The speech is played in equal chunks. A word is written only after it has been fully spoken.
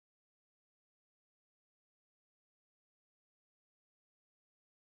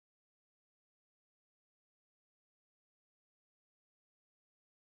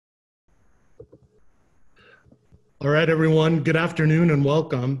All right, everyone, good afternoon and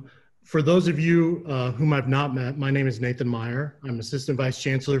welcome. For those of you whom I've not met, my name is Nathan Meyer. I'm Assistant Vice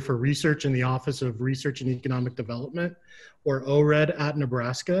Chancellor for Research in the Office of Research and Economic Development, or ORED at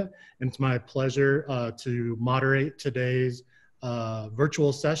Nebraska. And it's my pleasure to moderate today's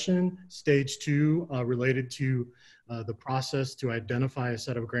virtual session, stage 2, related to the process to identify a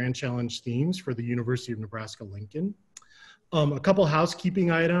set of Grand Challenge themes for the University of Nebraska-Lincoln. A couple housekeeping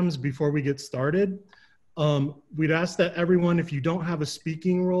items before we get started. We'd ask that everyone, if you don't have a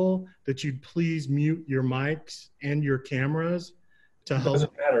speaking role, that you'd please mute your mics and your cameras to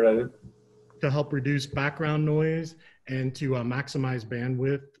help reduce background noise and to maximize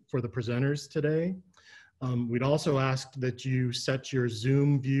bandwidth for the presenters today. We'd also ask that you set your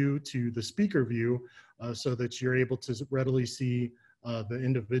Zoom view to the speaker view so that you're able to readily see the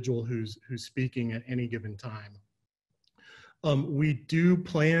individual who's speaking at any given time. We do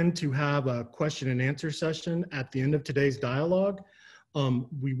plan to have a question and answer session at the end of today's dialogue.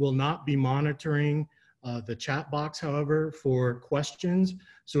 We will not be monitoring the chat box, however, for questions.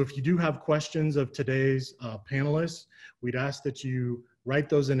 So if you do have questions of today's panelists, we'd ask that you write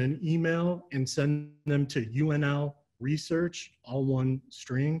those in an email and send them to UNL Research, all one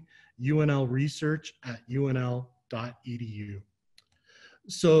string, UNLresearch@unl.edu.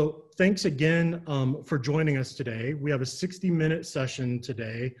 So thanks again for joining us today. We have a 60-minute session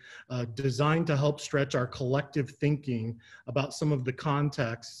today designed to help stretch our collective thinking about some of the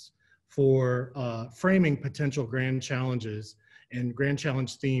contexts for framing potential grand challenges and grand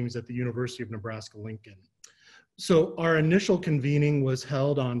challenge themes at the University of Nebraska-Lincoln. So our initial convening was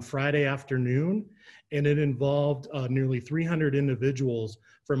held on Friday afternoon, and it involved nearly 300 individuals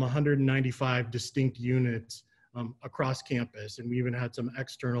from 195 distinct units across campus, and we even had some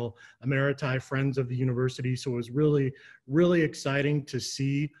external emeriti friends of the university. So it was really, really exciting to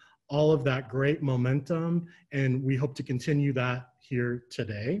see all of that great momentum, and we hope to continue that here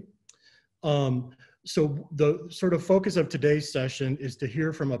today. So the sort of focus of today's session is to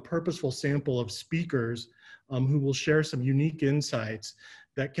hear from a purposeful sample of speakers who will share some unique insights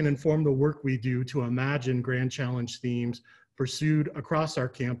that can inform the work we do to imagine grand challenge themes pursued across our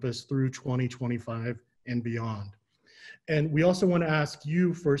campus through 2025 and beyond. And we also want to ask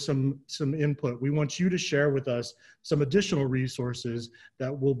you for some input. We want you to share with us some additional resources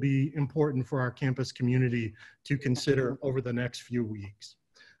that will be important for our campus community to consider over the next few weeks.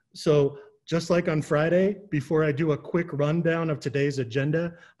 So just like on Friday, before I do a quick rundown of today's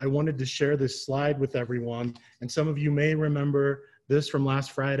agenda, I wanted to share this slide with everyone. And some of you may remember this from last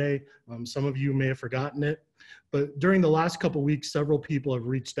Friday. Some of you may have forgotten it. But during the last couple of weeks, several people have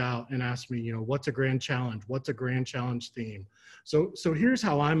reached out and asked me, you know, what's a grand challenge? What's a grand challenge theme? So here's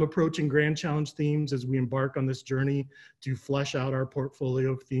how I'm approaching grand challenge themes as we embark on this journey to flesh out our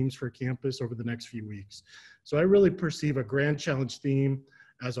portfolio of themes for campus over the next few weeks. So I really perceive a grand challenge theme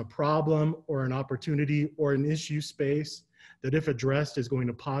as a problem or an opportunity or an issue space that, if addressed, is going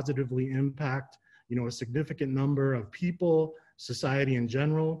to positively impact, you know, a significant number of people, society in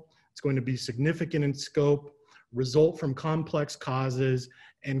general. It's going to be significant in scope, result from complex causes,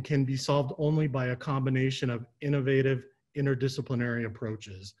 and can be solved only by a combination of innovative interdisciplinary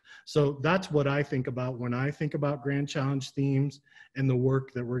approaches. So that's what I think about when I think about grand challenge themes and the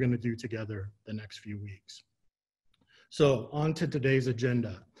work that we're going to do together the next few weeks. So on to today's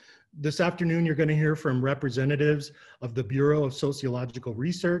agenda. This afternoon, you're going to hear from representatives of the Bureau of Sociological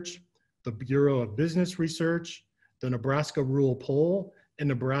Research, the Bureau of Business Research, the Nebraska Rural Poll, and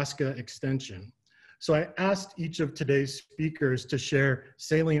Nebraska Extension. So I asked each of today's speakers to share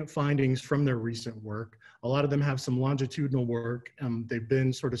salient findings from their recent work. A lot of them have some longitudinal work. They've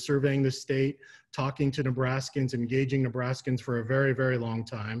been sort of surveying the state, talking to Nebraskans, engaging Nebraskans for a very, very long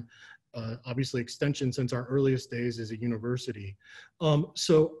time. Obviously Extension since our earliest days as a university.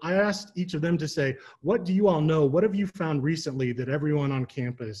 So I asked each of them to say, what do you all know? What have you found recently that everyone on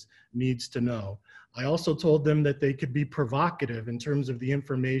campus needs to know? I also told them that they could be provocative in terms of the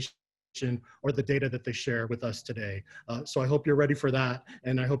information or the data that they share with us today. So I hope you're ready for that.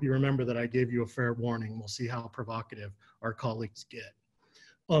 And I hope you remember that I gave you a fair warning. We'll see how provocative our colleagues get.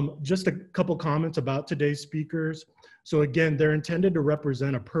 Just a couple comments about today's speakers. So again, they're intended to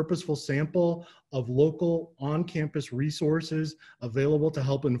represent a purposeful sample of local on-campus resources available to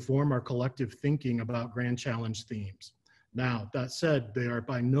help inform our collective thinking about grand challenge themes. Now, that said, they are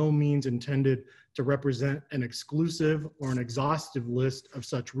by no means intended to represent an exclusive or an exhaustive list of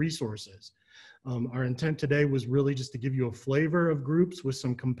such resources. Our intent today was really just to give you a flavor of groups with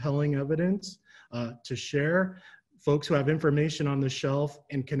some compelling evidence to share, folks who have information on the shelf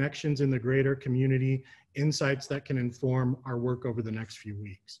and connections in the greater community, insights that can inform our work over the next few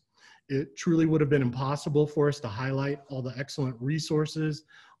weeks. It truly would have been impossible for us to highlight all the excellent resources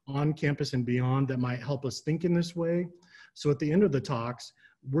on campus and beyond that might help us think in this way. So at the end of the talks,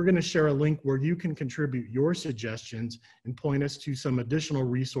 we're going to share a link where you can contribute your suggestions and point us to some additional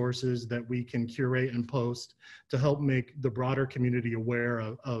resources that we can curate and post to help make the broader community aware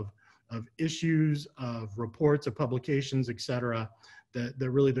of issues, of reports, of publications, et cetera, that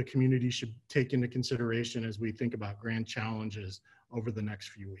really the community should take into consideration as we think about grand challenges over the next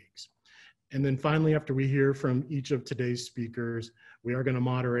few weeks. And then finally, after we hear from each of today's speakers, we are going to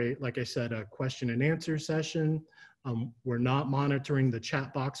moderate, like I said, a question and answer session. We're not monitoring the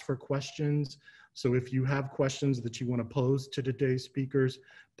chat box for questions. So if you have questions that you want to pose to today's speakers,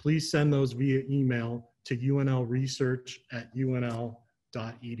 please send those via email to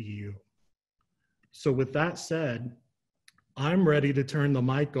unlresearch@unl.edu. So with that said, I'm ready to turn the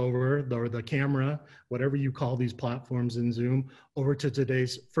mic over, or the camera, whatever you call these platforms in Zoom, over to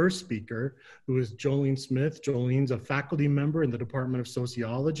today's first speaker, who is Jolene Smith. Jolene's a faculty member in the Department of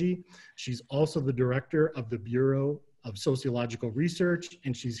Sociology. She's also the director of the Bureau of Sociological Research,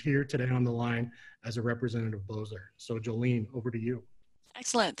 and she's here today on the line as a representative Bozer. So Jolene, over to you.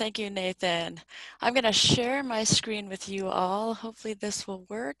 Excellent, thank you, Nathan. I'm going to share my screen with you all. Hopefully this will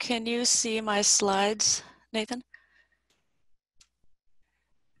work. Can you see my slides, Nathan?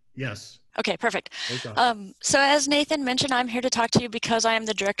 Yes. Okay, perfect. So as Nathan mentioned, I'm here to talk to you because I am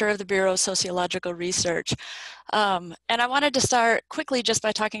the director of the Bureau of Sociological Research. And I wanted to start quickly just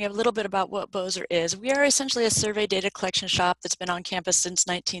by talking a little bit about what Bozer is. We are essentially a survey data collection shop that's been on campus since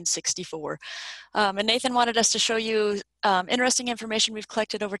 1964. And Nathan wanted us to show you interesting information we've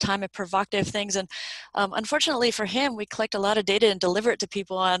collected over time and provocative things. And unfortunately for him, we collect a lot of data and deliver it to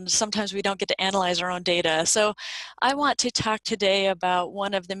people, and sometimes we don't get to analyze our own data. So I want to talk today about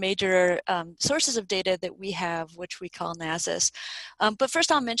one of the major sources of data that we have, which we call NASIS. But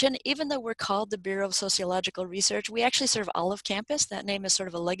first I'll mention, even though we're called the Bureau of Sociological Research, we actually serve all of campus. That name is sort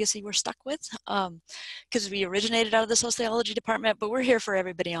of a legacy we're stuck with because we originated out of the sociology department, but we're here for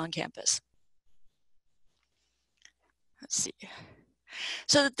everybody on campus. Let's see.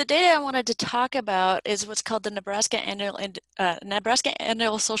 So the data I wanted to talk about is what's called the Nebraska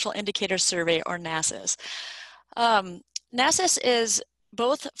Annual Social Indicator Survey, or NASIS. NASIS is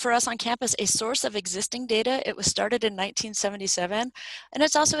both for us on campus a source of existing data. It was started in 1977, and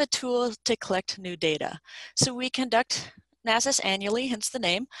it's also a tool to collect new data. So we conduct NASIS annually, hence the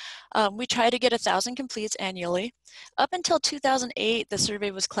name. We try to get 1,000 completes annually. Up until 2008, the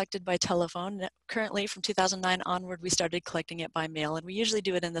survey was collected by telephone. Currently, from 2009 onward, we started collecting it by mail, and we usually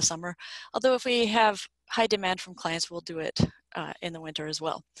do it in the summer. Although if we have high demand from clients, we'll do it in the winter as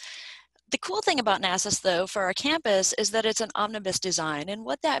well. The cool thing about NASIS, though, for our campus is that it's an omnibus design. And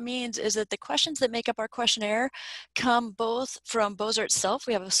what that means is that the questions that make up our questionnaire come both from Bozer itself.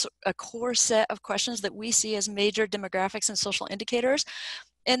 We have a core set of questions that we see as major demographics and social indicators.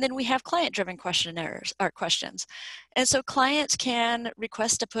 And then we have client-driven questionnaires, or questions. And so clients can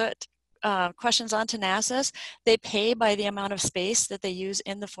request to put questions onto NASIS. They pay by the amount of space that they use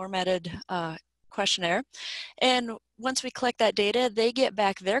in the formatted questionnaire. And once we collect that data, they get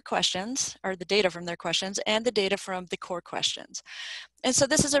back their questions, or the data from their questions, and the data from the core questions. And so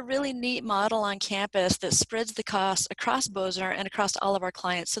this is a really neat model on campus that spreads the cost across Bozer and across all of our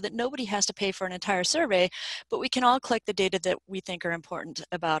clients so that nobody has to pay for an entire survey, but we can all collect the data that we think are important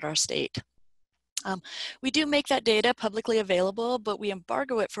about our state. We do make that data publicly available, but we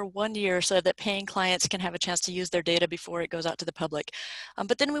embargo it for 1 year so that paying clients can have a chance to use their data before it goes out to the public.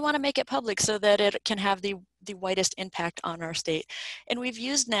 But then we want to make it public so that it can have the widest impact on our state. And we've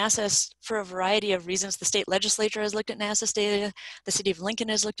used NASIS for a variety of reasons. The state legislature has looked at NASIS data. The city of Lincoln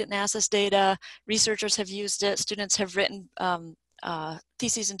has looked at NASIS data. Researchers have used it. Students have written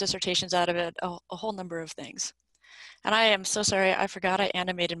theses and dissertations out of it, a whole number of things. And I am so sorry, I forgot I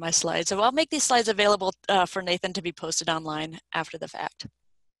animated my slides. So I'll make these slides available for Nathan to be posted online after the fact.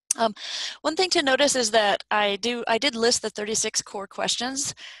 One thing to notice is that I did list the 36 core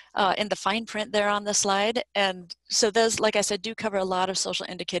questions in the fine print there on the slide. And so those, like I said, do cover a lot of social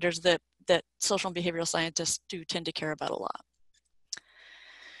indicators that social and behavioral scientists do tend to care about a lot.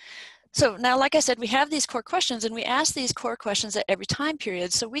 So now, like I said, we have these core questions, and we ask these core questions at every time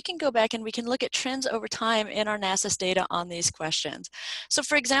period. So we can go back and we can look at trends over time in our NASIS data on these questions. So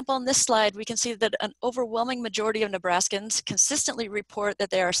for example, on this slide, we can see that an overwhelming majority of Nebraskans consistently report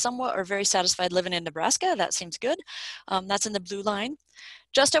that they are somewhat or very satisfied living in Nebraska. That seems good. That's in the blue line.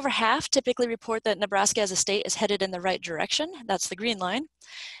 Just over half typically report that Nebraska as a state is headed in the right direction. That's the green line.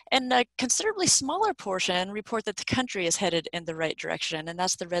 And a considerably smaller portion report that the country is headed in the right direction, and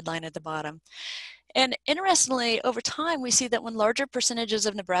that's the red line at the bottom. And interestingly, over time, we see that when larger percentages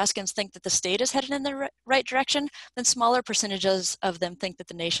of Nebraskans think that the state is headed in the right direction, then smaller percentages of them think that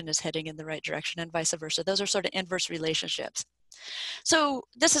the nation is heading in the right direction, and vice versa. Those are sort of inverse relationships. So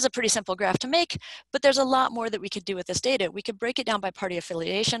this is a pretty simple graph to make, but there's a lot more that we could do with this data. We could break it down by party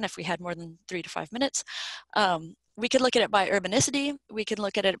affiliation if we had more than 3 to 5 minutes. We could look at it by urbanicity. We could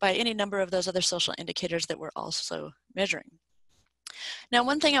look at it by any number of those other social indicators that we're also measuring. Now,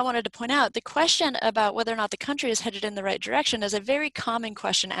 one thing I wanted to point out, the question about whether or not the country is headed in the right direction is a very common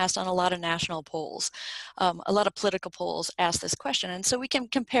question asked on a lot of national polls. A lot of political polls ask this question. And so we can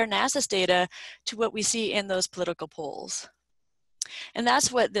compare NASA's data to what we see in those political polls. And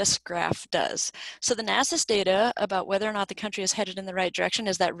that's what this graph does. So the NASA's data about whether or not the country is headed in the right direction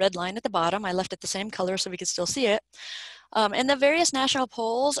is that red line at the bottom. I left it the same color so we could still see it. And the various national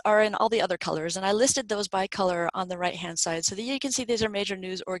polls are in all the other colors, and I listed those by color on the right-hand side so that you can see these are major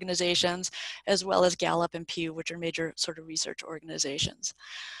news organizations as well as Gallup and Pew, which are major sort of research organizations.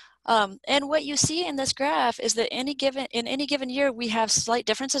 And what you see in this graph is that in any given year, we have slight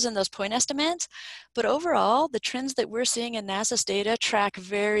differences in those point estimates, but overall, the trends that we're seeing in NASA's data track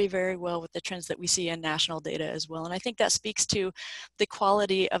very, very well with the trends that we see in national data as well. And I think that speaks to the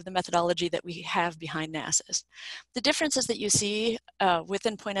quality of the methodology that we have behind NASA's. The differences that you see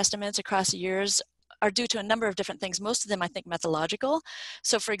within point estimates across years are due to a number of different things, most of them I think methodological.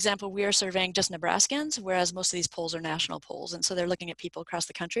 So for example, we are surveying just Nebraskans, whereas most of these polls are national polls, and so they're looking at people across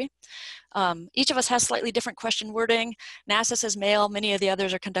the country. Each of us has slightly different question wording. NASA says mail, many of the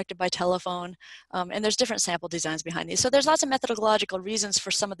others are conducted by telephone, and there's different sample designs behind these. So there's lots of methodological reasons for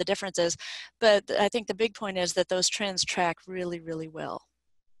some of the differences, but I think the big point is that those trends track really, really well.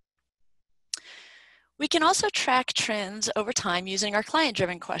 We can also track trends over time using our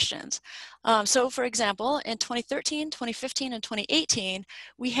client-driven questions. So for example, in 2013, 2015, and 2018,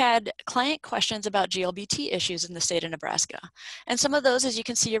 we had client questions about GLBT issues in the state of Nebraska. And some of those, as you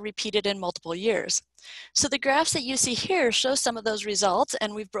can see, are repeated in multiple years. So the graphs that you see here show some of those results,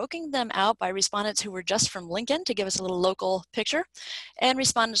 and we've broken them out by respondents who were just from Lincoln to give us a little local picture, and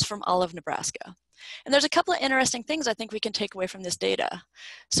respondents from all of Nebraska. And there's a couple of interesting things I think we can take away from this data.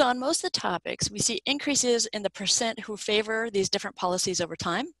 So on most of the topics, we see increases in the percent who favor these different policies over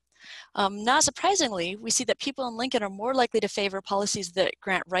time. Not surprisingly, we see that people in Lincoln are more likely to favor policies that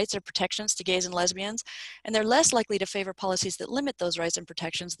grant rights or protections to gays and lesbians, and they're less likely to favor policies that limit those rights and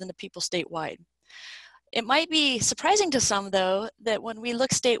protections than the people statewide. It might be surprising to some, though, that when we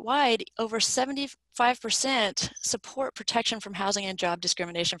look statewide, over 75% support protection from housing and job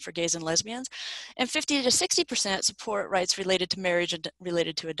discrimination for gays and lesbians, and 50 to 60% support rights related to marriage and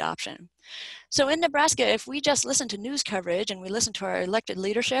related to adoption. So in Nebraska, if we just listen to news coverage and we listen to our elected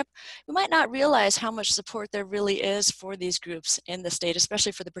leadership, we might not realize how much support there really is for these groups in the state,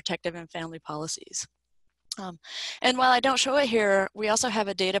 especially for the protective and family policies. And while I don't show it here, we also have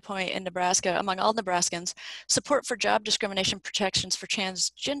a data point in Nebraska, among all Nebraskans, support for job discrimination protections for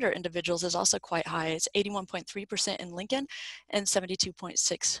transgender individuals is also quite high. It's 81.3% in Lincoln and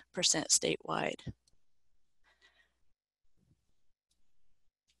 72.6% statewide.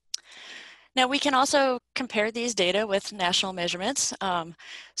 Now we can also compare these data with national measurements.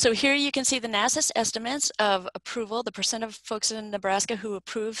 So here you can see the NASA's estimates of approval, the percent of folks in Nebraska who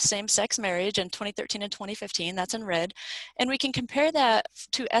approve same-sex marriage in 2013 and 2015, that's in red. And we can compare that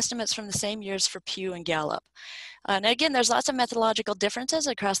to estimates from the same years for Pew and Gallup. And again, there's lots of methodological differences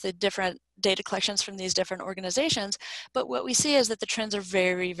across the different data collections from these different organizations, but what we see is that the trends are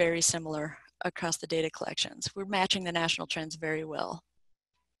very, very similar across the data collections. We're matching the national trends very well.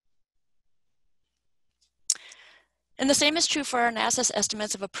 And the same is true for our NASA's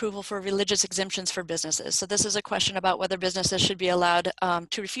estimates of approval for religious exemptions for businesses. So this is a question about whether businesses should be allowed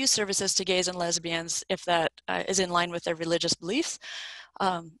to refuse services to gays and lesbians if that is in line with their religious beliefs.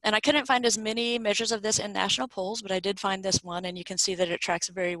 And I couldn't find as many measures of this in national polls, but I did find this one, and you can see that it tracks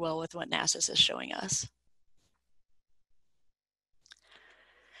very well with what NASA's is showing us.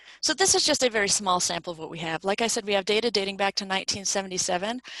 So this is just a very small sample of what we have. Like I said, we have data dating back to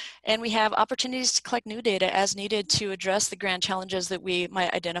 1977, and we have opportunities to collect new data as needed to address the grand challenges that we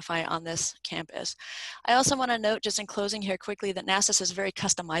might identify on this campus. I also want to note, just in closing here quickly, that NASA's is very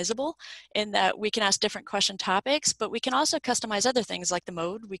customizable in that we can ask different question topics, but we can also customize other things like the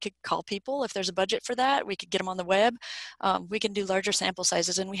mode. We could call people if there's a budget for that. We could get them on the web. We can do larger sample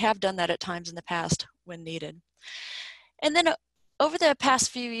sizes, and we have done that at times in the past when needed. And then over the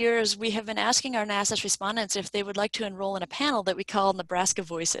past few years, we have been asking our NASAS respondents if they would like to enroll in a panel that we call Nebraska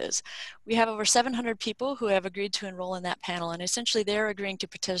Voices. We have over 700 people who have agreed to enroll in that panel, and essentially they're agreeing to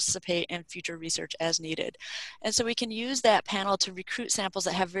participate in future research as needed. And so we can use that panel to recruit samples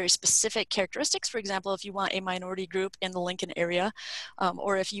that have very specific characteristics. For example, if you want a minority group in the Lincoln area,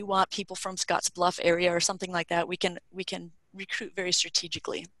 or if you want people from Scotts Bluff area or something like that, we can recruit very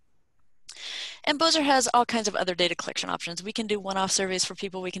strategically. And Bozer has all kinds of other data collection options. We can do one-off surveys for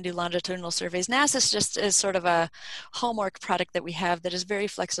people. We can do longitudinal surveys. NASAS just is sort of a homework product that we have that is very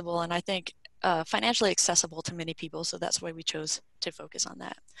flexible and I think financially accessible to many people. So that's why we chose to focus on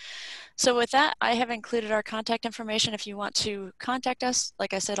that. So with that, I have included our contact information. If you want to contact us,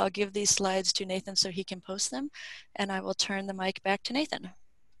 like I said, I'll give these slides to Nathan so he can post them. And I will turn the mic back to Nathan.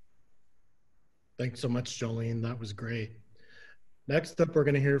 Thanks so much, Jolene. That was great. Next up, we're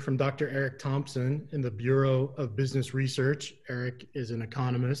going to hear from Dr. Eric Thompson in the Bureau of Business Research. Eric is an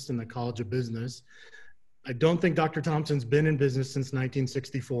economist in the College of Business. I don't think Dr. Thompson's been in business since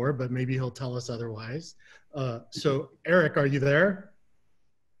 1964, but maybe he'll tell us otherwise. So Eric, are you there?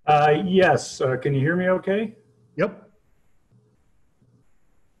 Yes. Can you hear me okay? Yep.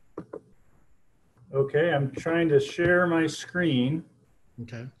 Okay, I'm trying to share my screen.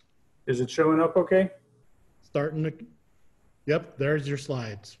 Okay. Is it showing up okay? Starting to... Yep, there's your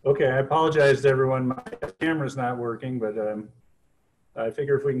slides. Okay, I apologize to everyone. My camera's not working, but I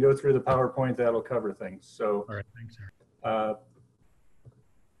figure if we can go through the PowerPoint, that'll cover things. So, all right, thanks, Eric.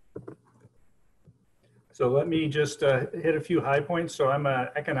 So let me just hit a few high points. So I'm an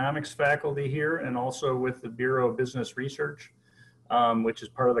economics faculty here and also with the Bureau of Business Research, which is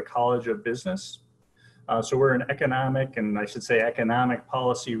part of the College of Business. So we're an economic, and I should say economic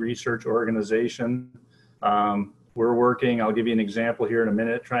policy research organization. We're working, I'll give you an example here in a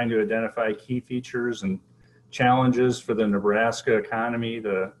minute, trying to identify key features and challenges for the Nebraska economy,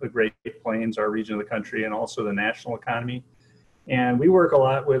 the Great Plains, our region of the country, and also the national economy. And we work a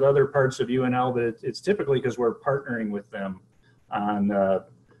lot with other parts of UNL, but it's typically because we're partnering with them on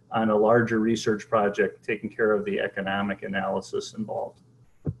a larger research project, taking care of the economic analysis involved.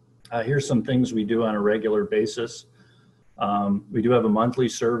 Here's some things we do on a regular basis. We do have a monthly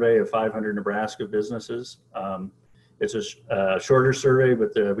survey of 500 Nebraska businesses. It's a shorter survey,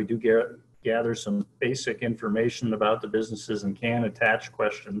 but we do gather some basic information about the businesses and can attach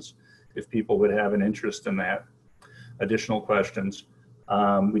questions if people would have an interest in that, additional questions.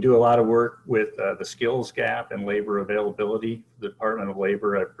 We do a lot of work with the skills gap and labor availability. The Department of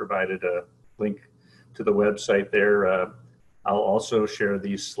Labor, I've provided a link to the website there. I'll also share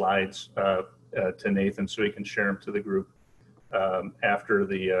these slides to Nathan so he can share them to the group after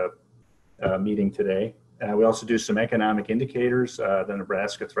the meeting today. We also do some economic indicators. The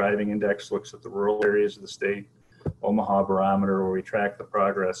Nebraska Thriving Index looks at the rural areas of the state. Omaha Barometer, where we track the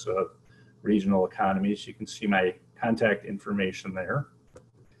progress of regional economies. You can see my contact information there.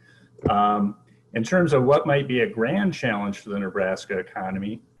 In terms of what might be a grand challenge for the Nebraska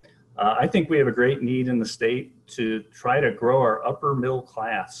economy, I think we have a great need in the state to try to grow our upper middle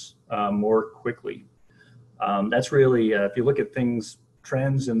class more quickly. That's really, if you look at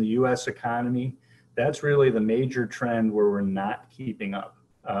trends in the US economy, that's really the major trend where we're not keeping up,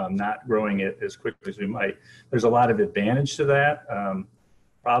 not growing it as quickly as we might. There's a lot of advantage to that.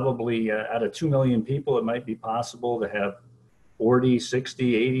 Probably out of 2 million people, it might be possible to have 40,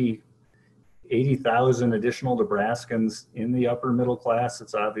 60, 80,000 additional Nebraskans in the upper middle class.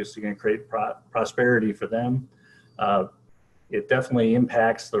 It's obviously going to create prosperity for them. It definitely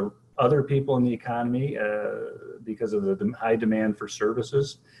impacts the other people in the economy because of the high demand for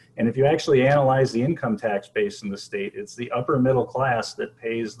services. And if you actually analyze the income tax base in the state, it's the upper middle class that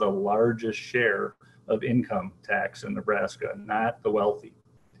pays the largest share of income tax in Nebraska, not the wealthy.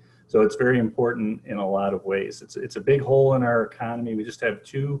 So it's very important in a lot of ways. It's a big hole in our economy. We just have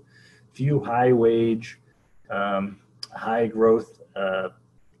too few high wage, high growth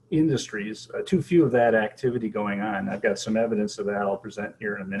industries, too few of that activity going on. I've got some evidence of that I'll present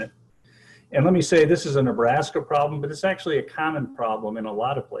here in a minute. And let me say, this is a Nebraska problem, but it's actually a common problem in a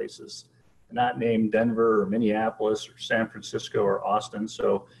lot of places, not named Denver or Minneapolis or San Francisco or Austin.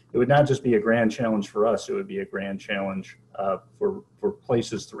 So it would not just be a grand challenge for us, it would be a grand challenge for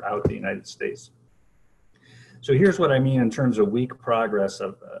places throughout the United States. So here's what I mean in terms of weak progress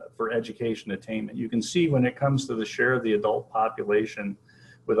for education attainment. You can see when it comes to the share of the adult population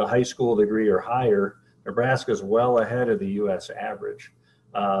with a high school degree or higher, Nebraska is well ahead of the US average.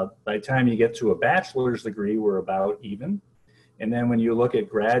 By the time you get to a bachelor's degree, we're about even. And then when you look at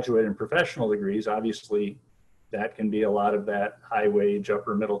graduate and professional degrees, obviously that can be a lot of that high wage,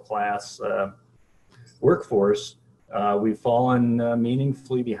 upper middle class workforce. we've fallen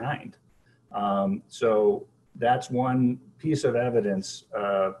meaningfully behind. So that's one piece of evidence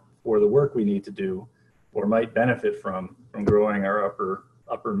for the work we need to do or might benefit from growing our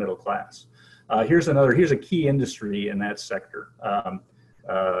upper middle class. Here's a key industry in that sector.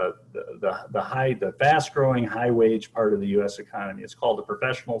 The fast growing high wage part of the US economy. It's called the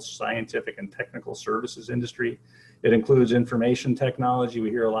professional, scientific, and technical services industry. It includes information technology,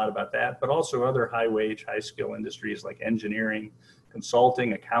 we hear a lot about that, but also other high wage, high skill industries like engineering,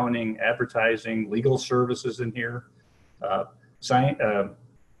 consulting, accounting, advertising, legal services in here,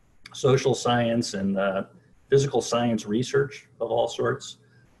 social science and physical science research of all sorts.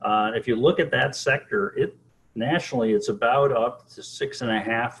 If you look at that sector, nationally, it's about up to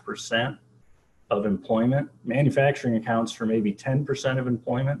 6.5% of employment. Manufacturing accounts for maybe 10% of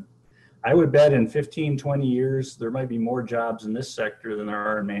employment. I would bet in 15, 20 years, there might be more jobs in this sector than there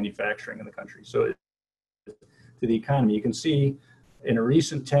are in manufacturing in the country. So to the economy, you can see in a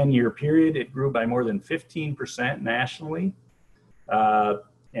recent 10-year period, it grew by more than 15% nationally.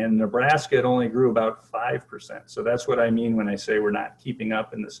 And Nebraska, it only grew about 5%. So that's what I mean when I say we're not keeping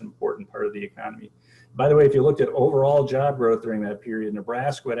up in this important part of the economy. By the way, if you looked at overall job growth during that period,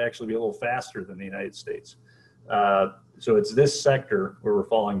 Nebraska would actually be a little faster than the United States. So it's this sector where we're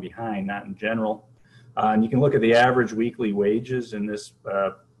falling behind, not in general. And you can look at the average weekly wages in this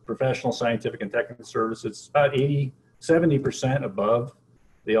professional, scientific, and technical service. It's about 70% above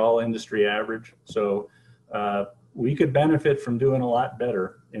the all industry average. So we could benefit from doing a lot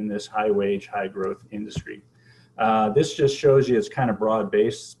better in this high wage, high growth industry. This just shows you it's kind of broad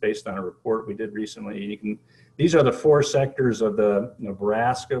based on a report we did recently. These are the 4 sectors of the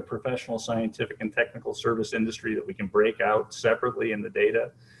Nebraska professional, scientific, and technical service industry that we can break out separately in the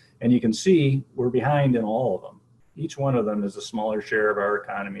data. And you can see we're behind in all of them. Each one of them is a smaller share of our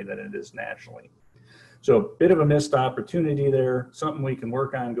economy than it is nationally. So a bit of a missed opportunity there, something we can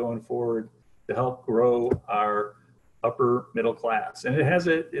work on going forward to help grow our upper middle class. And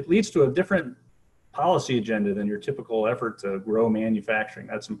it leads to a different policy agenda than your typical effort to grow manufacturing.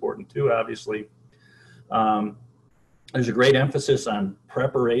 That's important too, obviously. There's a great emphasis on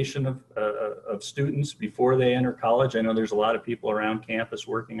preparation of students before they enter college. I know there's a lot of people around campus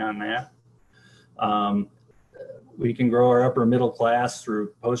working on that. We can grow our upper middle class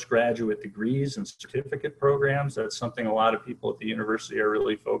through postgraduate degrees and certificate programs. That's something a lot of people at the university are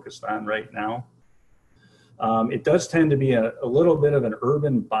really focused on right now. It does tend to be a little bit of an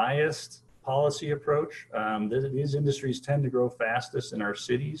urban biased policy approach. These industries tend to grow fastest in our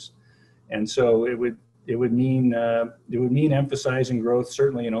cities. And so it would mean emphasizing growth,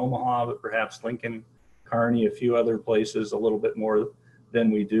 certainly in Omaha, but perhaps Lincoln, Kearney, a few other places, a little bit more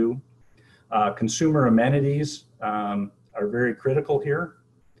than we do. Consumer amenities are very critical here.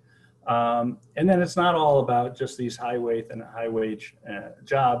 And then it's not all about just these high wage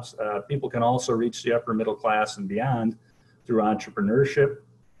jobs. People can also reach the upper middle class and beyond through entrepreneurship.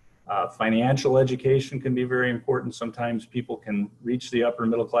 Financial education can be very important. Sometimes people can reach the upper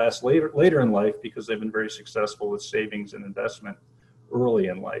middle class later in life because they've been very successful with savings and investment early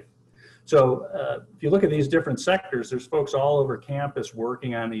in life. So if you look at these different sectors, there's folks all over campus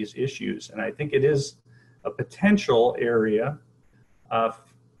working on these issues. And I think it is a potential area, a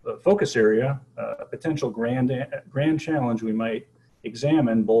focus area, a potential grand challenge we might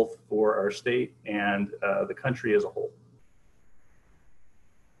examine both for our state and the country as a whole.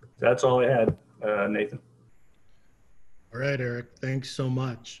 That's all I had, Nathan. All right, Eric, thanks so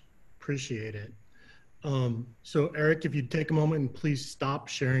much. Appreciate it. So Eric, if you'd take a moment and please stop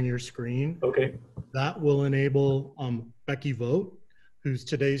sharing your screen. Okay. That will enable Becky Vogt, who's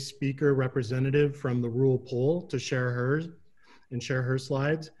today's speaker representative from the Rural Poll, to share her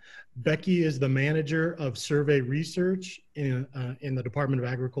slides. Becky is the manager of survey research in the Department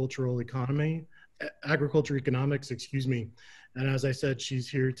of Agriculture Economics, excuse me. And as I said, she's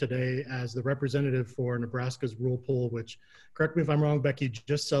here today as the representative for Nebraska's Rural Poll, which, correct me if I'm wrong, Becky,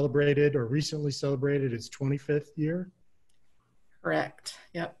 just celebrated or recently celebrated its 25th year? Correct,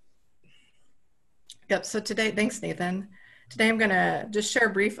 yep. So today, thanks Nathan. Today I'm gonna just share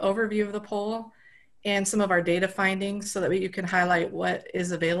a brief overview of the poll and some of our data findings so that you can highlight what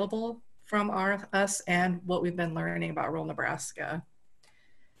is available from us and what we've been learning about rural Nebraska.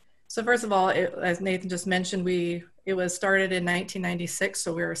 So first of all, as Nathan just mentioned, it was started in 1996,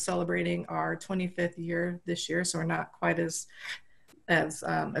 so we're celebrating our 25th year this year, so we're not quite as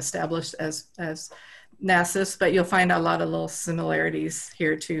established as NASIS, but you'll find a lot of little similarities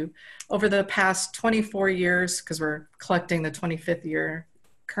here too. Over the past 24 years, because we're collecting the 25th year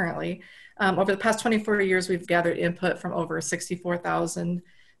currently, over the past 24 years, we've gathered input from over 64,000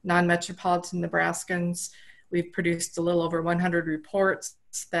 non-metropolitan Nebraskans. We've produced a little over 100 reports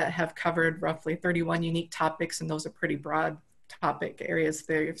that have covered roughly 31 unique topics, and those are pretty broad topic areas.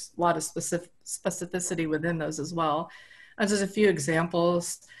 There's a lot of specificity within those as well. Just a few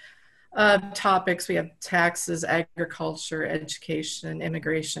examples of topics. We have taxes, agriculture, education,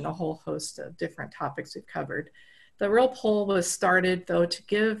 immigration, a whole host of different topics we've covered. The Rural Poll was started, though, to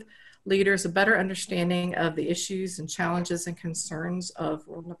give leaders a better understanding of the issues and challenges and concerns of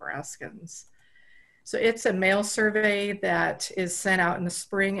rural Nebraskans. So it's a mail survey that is sent out in the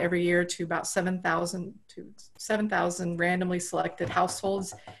spring every year to about 7,000 randomly selected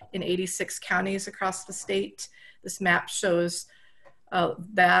households in 86 counties across the state. This map shows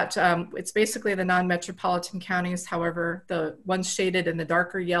that it's basically the non-metropolitan counties. However, the ones shaded in the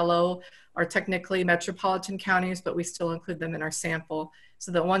darker yellow are technically metropolitan counties, but we still include them in our sample.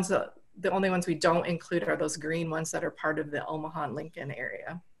 So the only ones we don't include are those green ones that are part of the Omaha and Lincoln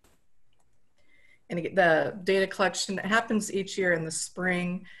area. And the data collection happens each year in the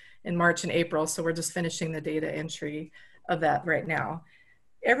spring, in March and April. So we're just finishing the data entry of that right now.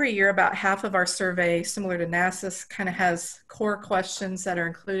 Every year, about half of our survey, similar to NASA's, kind of has core questions that are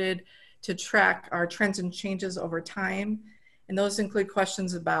included to track our trends and changes over time. And those include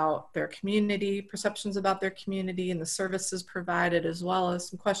questions about their community, perceptions about their community and the services provided, as well as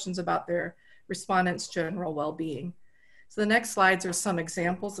some questions about their respondents' general well-being. So the next slides are some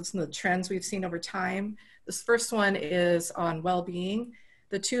examples of some of the trends we've seen over time. This first one is on well-being.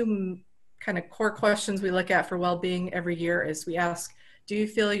 The two kind of core questions we look at for well-being every year is we ask, do you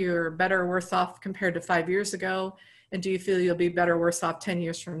feel you're better or worse off compared to 5 years ago? And do you feel you'll be better or worse off 10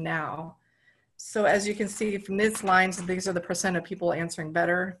 years from now? So as you can see from these lines, these are the percent of people answering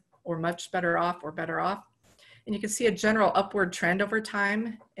better or much better off or better off. And you can see a general upward trend over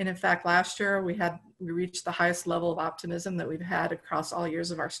time. And in fact, last year we reached the highest level of optimism that we've had across all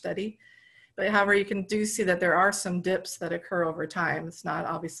years of our study. But however, you can see that there are some dips that occur over time. It's not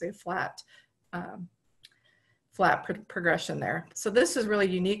obviously a flat progression there. So this is really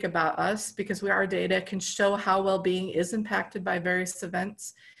unique about us because our data can show how well-being is impacted by various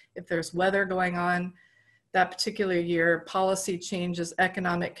events. If there's weather going on that particular year, policy changes,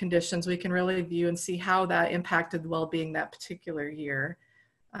 economic conditions, we can really view and see how that impacted well-being that particular year.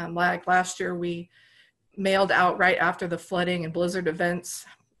 Like last year, we mailed out right after the flooding and blizzard events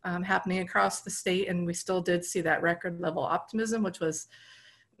happening across the state, and we still did see that record level optimism, which was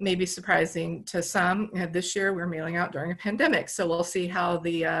maybe surprising to some. This year, we're mailing out during a pandemic, so we'll see how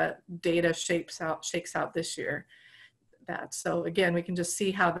the data shakes out this year. So again, we can just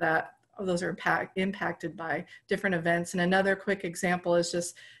see how those are impacted by different events. And another quick example is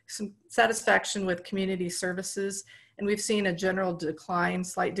just some satisfaction with community services. And we've seen a general decline,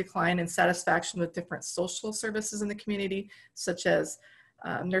 slight decline in satisfaction with different social services in the community, such as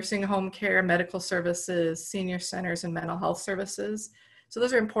nursing home care, medical services, senior centers, and mental health services. So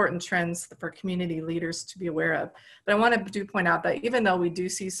those are important trends for community leaders to be aware of. But I want to point out that even though we do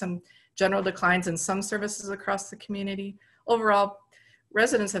see some general declines in some services across the community, overall,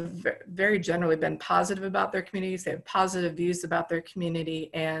 residents have very generally been positive about their communities. They have positive views about their community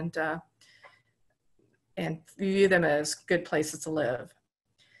and view them as good places to live.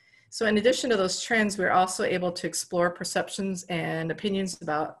 So in addition to those trends, we're also able to explore perceptions and opinions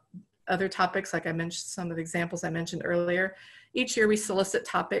about other topics, like I mentioned, some of the examples I mentioned earlier. Each year we solicit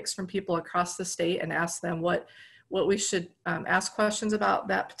topics from people across the state and ask them what we should ask questions about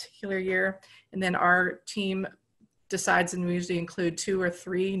that particular year. And then our team decides, and we usually include 2 or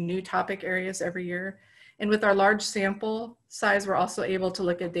 3 new topic areas every year. And with our large sample size, we're also able to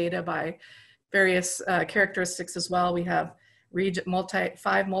look at data by various characteristics as well. We have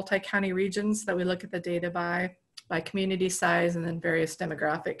 5 multi-county regions that we look at the data by community size, and then various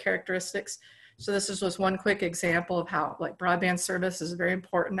demographic characteristics. So this is just one quick example of how broadband service is very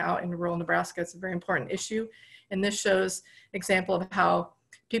important out in rural Nebraska. It's a very important issue. And this shows an example of how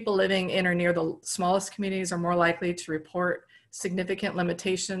people living in or near the smallest communities are more likely to report significant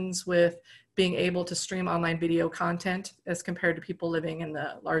limitations with being able to stream online video content as compared to people living in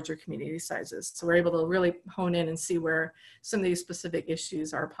the larger community sizes. So we're able to really hone in and see where some of these specific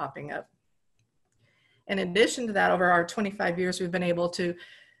issues are popping up. In addition to that, over our 25 years, we've been able to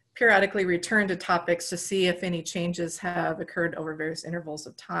periodically return to topics to see if any changes have occurred over various intervals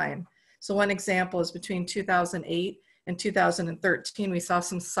of time. So one example is between 2008 and 2013, we saw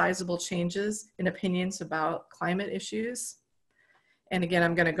some sizable changes in opinions about climate issues. And again,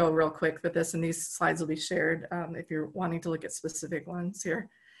 I'm going to go real quick with this, and these slides will be shared if you're wanting to look at specific ones here.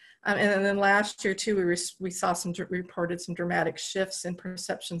 And then last year too, we saw reported some dramatic shifts in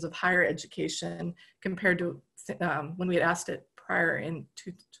perceptions of higher education compared to when we had asked it prior in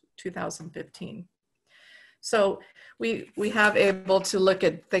 2015. So we have able to look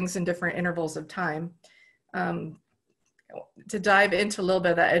at things in different intervals of time. To dive into a little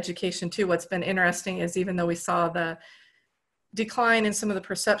bit of that education too, what's been interesting is even though we saw the decline in some of the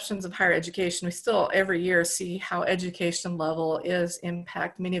perceptions of higher education, we still every year see how education level is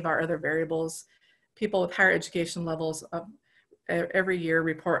impact many of our other variables. People with higher education levels every year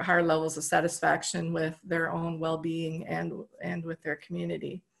report higher levels of satisfaction with their own well-being and with their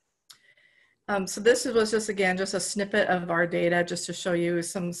community. So this was just, again, just a snippet of our data just to show you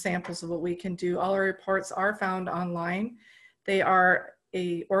some samples of what we can do. All our reports are found online. They are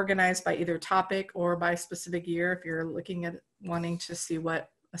organized by either topic or by specific year if you're looking at wanting to see what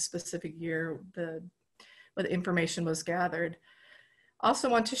a specific year what information was gathered. Also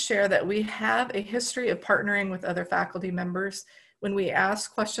want to share that we have a history of partnering with other faculty members. When we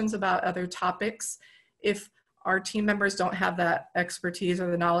ask questions about other topics, if our team members don't have that expertise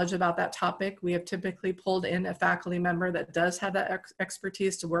or the knowledge about that topic, we have typically pulled in a faculty member that does have that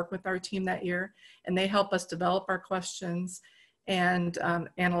expertise to work with our team that year, and they help us develop our questions and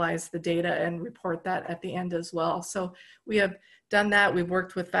analyze the data and report that at the end as well. So we have done that. We've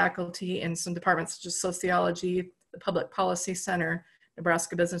worked with faculty in some departments such as sociology, the Public Policy Center,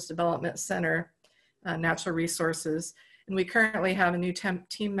 Nebraska Business Development Center, Natural Resources. And we currently have a new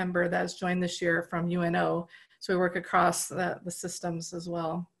team member that has joined this year from UNO. So we work across the systems as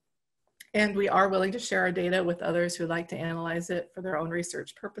well. And we are willing to share our data with others who like to analyze it for their own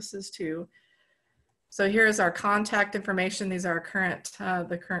research purposes too. So here's our contact information. These are our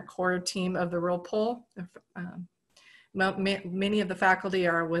the current core team of the Rural Poll. Many of the faculty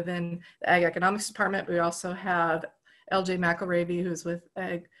are within the Ag Economics Department. We also have LJ McElravy, who's with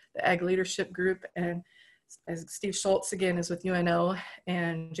the Ag Leadership Group, and as Steve Schultz again is with UNO,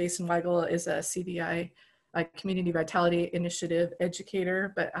 and Jason Weigel is a CVI, a Community Vitality Initiative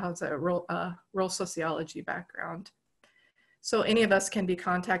educator, but has a rural sociology background. So any of us can be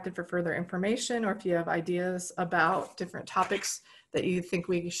contacted for further information, or if you have ideas about different topics that you think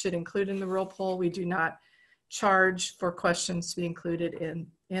we should include in the Rural Poll. We do not charge for questions to be included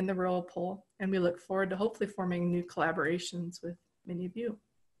in the Rural Poll, and we look forward to hopefully forming new collaborations with many of you.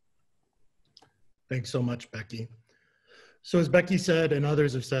 Thanks so much, Becky. So as Becky said, and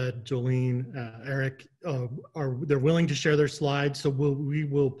others have said, Jolene, Eric, they're willing to share their slides. So we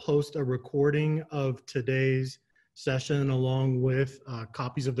will post a recording of today's session along with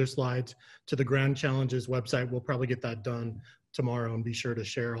copies of their slides to the Grand Challenges website. We'll probably get that done tomorrow and be sure to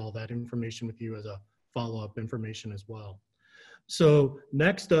share all that information with you as a follow-up information as well. So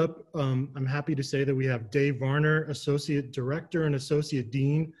next up, I'm happy to say that we have Dave Varner, Associate Director and Associate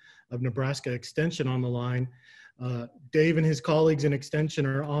Dean of Nebraska Extension on the line. Dave and his colleagues in Extension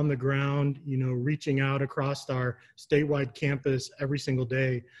are on the ground, reaching out across our statewide campus every single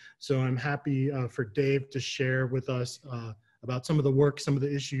day. So I'm happy for Dave to share with us about some of the work, some of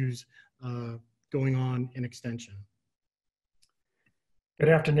the issues going on in Extension. Good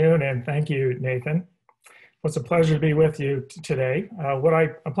afternoon, and thank you, Nathan. It's a pleasure to be with you today. What I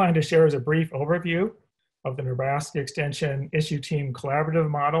plan to share is a brief overview of the Nebraska Extension Issue Team Collaborative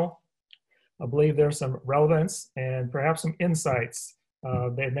Model. I believe there's some relevance and perhaps some insights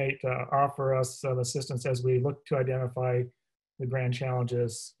that may offer us some assistance as we look to identify the grand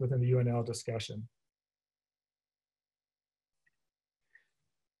challenges within the UNL discussion.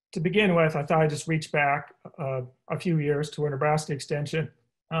 To begin with, I thought I'd just reach back a few years to where Nebraska Extension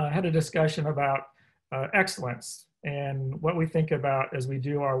had a discussion about excellence and what we think about as we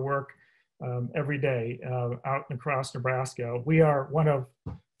do our work every day out and across Nebraska. We are one of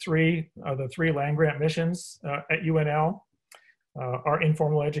the three land grant missions at UNL. Our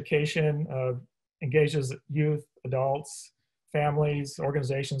informal education engages youth, adults, families,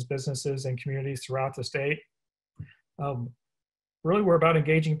 organizations, businesses, and communities throughout the state. Really, we're about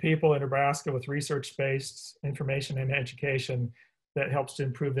engaging people in Nebraska with research-based information and education that helps to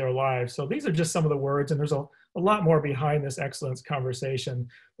improve their lives. So these are just some of the words, and there's a lot more behind this excellence conversation.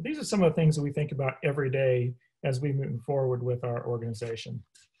 But these are some of the things that we think about every day as we move forward with our organization.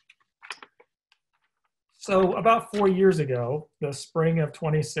 So about 4 years ago, the spring of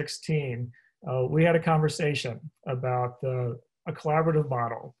 2016, we had a conversation about a collaborative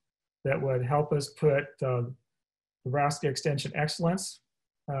model that would help us put Nebraska Extension excellence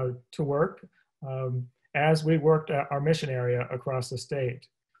to work as we worked at our mission area across the state.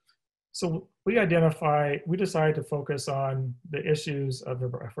 So we decided to focus on the issues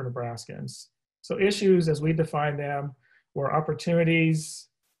for Nebraskans. So issues as we define them were opportunities,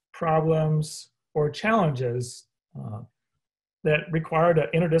 problems, or challenges that required an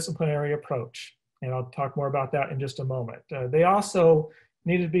interdisciplinary approach. And I'll talk more about that in just a moment. They also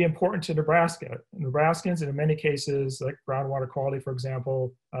needed to be important to Nebraska. Nebraskans, and in many cases, like groundwater quality, for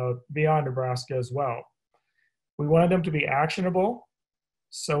example, beyond Nebraska as well. We wanted them to be actionable.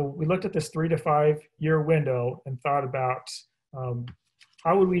 So we looked at this 3 to 5 year window and thought about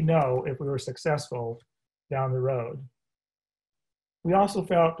how would we know if we were successful down the road. We also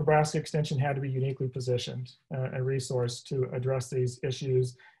felt Nebraska Extension had to be uniquely positioned and resourced to address these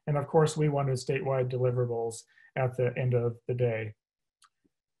issues. And of course, we wanted statewide deliverables at the end of the day.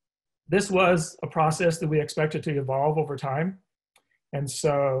 This was a process that we expected to evolve over time. And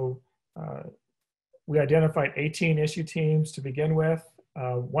so we identified 18 issue teams to begin with.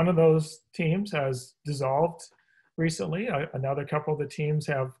 One of those teams has dissolved recently. Another couple of the teams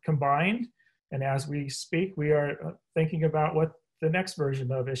have combined. And as we speak, we are thinking about what the next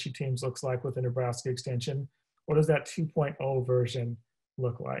version of issue teams looks like with the Nebraska Extension. What does that 2.0 version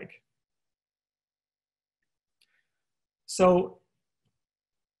look like? So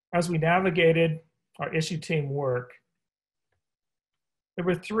as we navigated our issue team work, there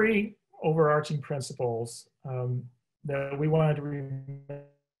were 3 overarching principles that we wanted to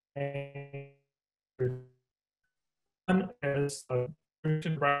remain. One is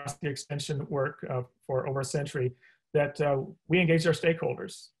Nebraska Extension work for over a century, that we engaged our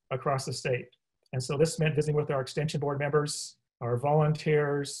stakeholders across the state. And so this meant visiting with our extension board members, our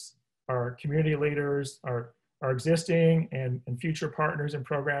volunteers, our community leaders, our existing and future partners in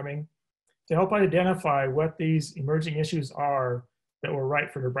programming, to help identify what these emerging issues are that were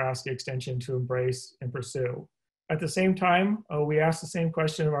right for Nebraska Extension to embrace and pursue. At the same time, we asked the same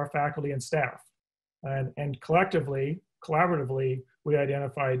question of our faculty and staff. And collectively, collaboratively, we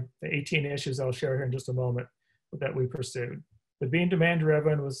identified the 18 issues I'll share here in just a moment that we pursued. But being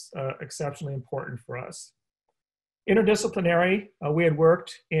demand-driven was exceptionally important for us. Interdisciplinary, we had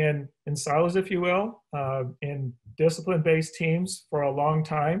worked in silos, if you will, in discipline-based teams for a long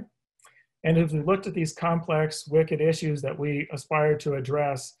time. And as we looked at these complex, wicked issues that we aspired to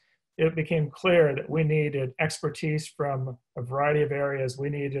address, it became clear that we needed expertise from a variety of areas. We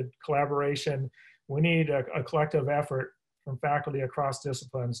needed collaboration. We need a collective effort from faculty across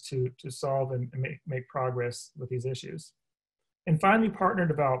disciplines to solve and make progress with these issues. And finally, partner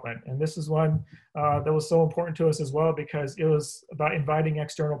development. And this is one that was so important to us as well, because it was about inviting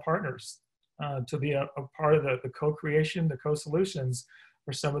external partners to be a part of the co-creation, the co-solutions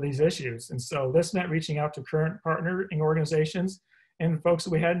for some of these issues. And so this meant reaching out to current partnering organizations and folks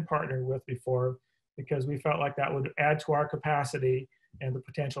that we hadn't partnered with before, because we felt like that would add to our capacity and the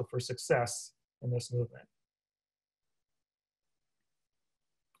potential for success in this movement.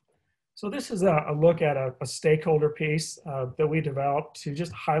 So this is a look at a stakeholder piece that we developed to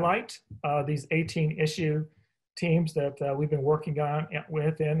just highlight these 18 issue teams that we've been working on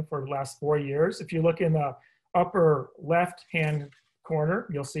within for the last 4 years. If you look in the upper left-hand corner,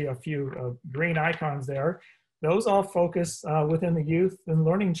 you'll see a few green icons there. Those all focus within the youth and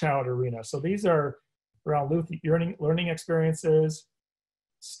learning child arena. So these are around learning experiences,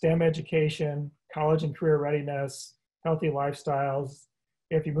 STEM education, college and career readiness, healthy lifestyles.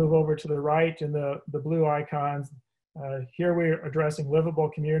 If you move over to the right in the blue icons, here we're addressing livable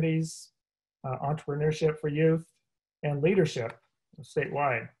communities, entrepreneurship for youth, and leadership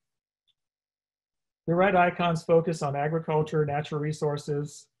statewide. The red icons focus on agriculture, natural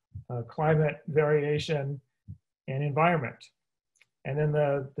resources, climate variation, and environment. And then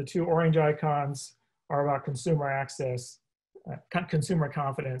the 2 orange icons are about consumer access, consumer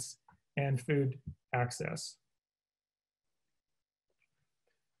confidence, and food access.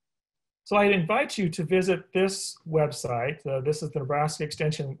 So I invite you to visit this website. This is the Nebraska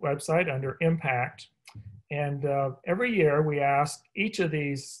Extension website under Impact. And every year we ask each of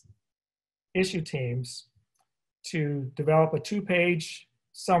these issue teams to develop a 2-page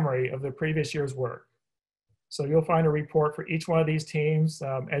summary of the previous year's work. So you'll find a report for each one of these teams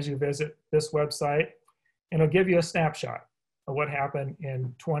as you visit this website, and it'll give you a snapshot of what happened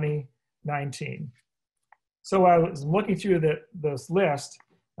in 2019. So I was looking through this list.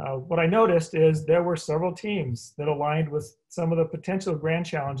 What I noticed is there were several teams that aligned with some of the potential grand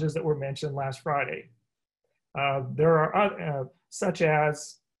challenges that were mentioned last Friday. There are such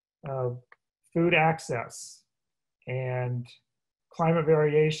as food access and climate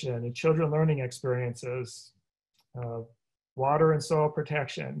variation and children learning experiences, water and soil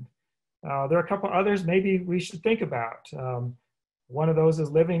protection. There are a couple others maybe we should think about. One of those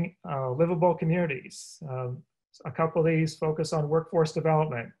is livable communities. A couple of these focus on workforce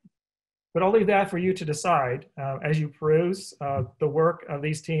development. But I'll leave that for you to decide as you peruse the work of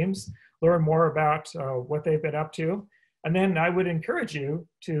these teams, learn more about what they've been up to. And then I would encourage you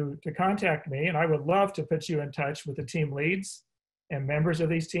to contact me, and I would love to put you in touch with the team leads and members of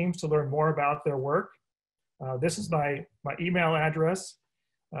these teams to learn more about their work. This is my email address.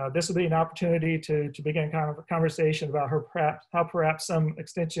 This will be an opportunity to begin kind of a conversation about how perhaps some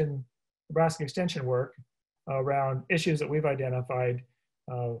Nebraska Extension work around issues that we've identified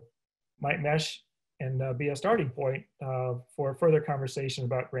might mesh and be a starting point for further conversation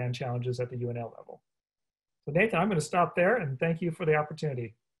about grand challenges at the UNL level. So Nathan, I'm going to stop there and thank you for the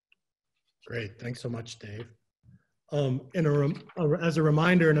opportunity. Great, thanks so much, Dave. As a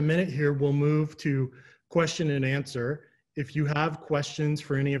reminder, in a minute here, we'll move to question and answer. If you have questions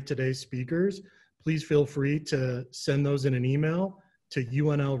for any of today's speakers, please feel free to send those in an email to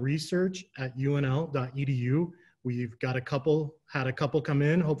unlresearch.unl.edu. We've got had a couple come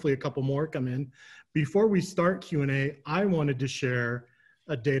in, hopefully a couple more come in. Before we start Q&A, I wanted to share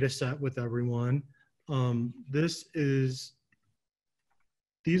a data set with everyone.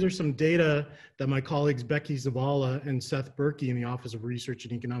 These are some data that my colleagues Becky Zavala and Seth Berkey in the Office of Research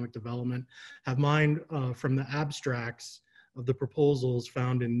and Economic Development have mined from the abstracts of the proposals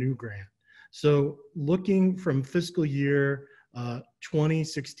found in New Grant. So looking from fiscal year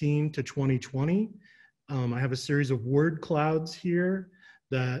 2016 to 2020, I have a series of word clouds here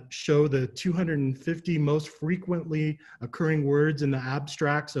that show the 250 most frequently occurring words in the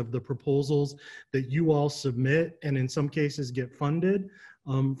abstracts of the proposals that you all submit and in some cases get funded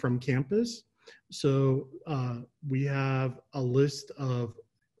from campus. So we have a list of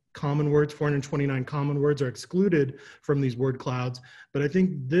common words, 429 common words are excluded from these word clouds. But I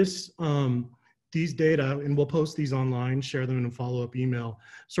think these data, and we'll post these online, share them in a follow-up email,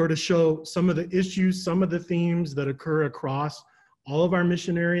 sort of show some of the issues, some of the themes that occur across all of our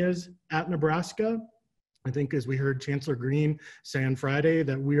mission areas at Nebraska. I think as we heard Chancellor Green say on Friday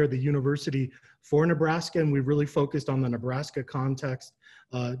that we are the university for Nebraska, and we've really focused on the Nebraska context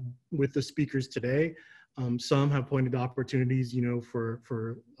with the speakers today. Some have pointed to opportunities,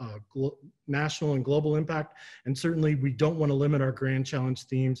 for national and global impact. And certainly we don't want to limit our grand challenge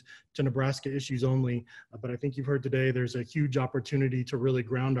themes to Nebraska issues only. But I think you've heard today, there's a huge opportunity to really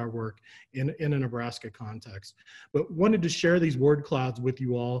ground our work in a Nebraska context. But wanted to share these word clouds with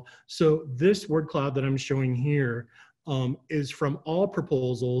you all. So this word cloud that I'm showing here is from all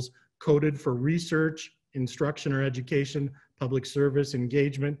proposals coded for research, instruction or education, public service,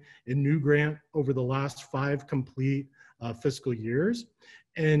 engagement in New Grant over the last 5 complete fiscal years.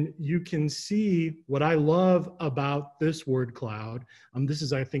 And you can see what I love about this word cloud. This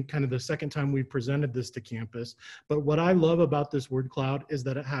is, I think, kind of the second time we've presented this to campus. But what I love about this word cloud is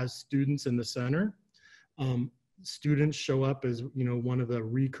that it has students in the center. Students show up as, one of the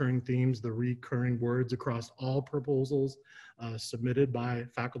recurring themes, the recurring words across all proposals submitted by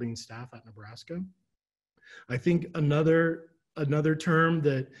faculty and staff at Nebraska. I think another term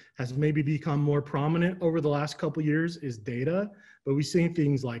that has maybe become more prominent over the last couple years is data, but we see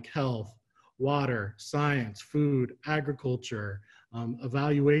things like health, water, science, food, agriculture,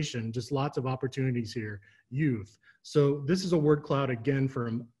 evaluation, just lots of opportunities here, youth. So this is a word cloud again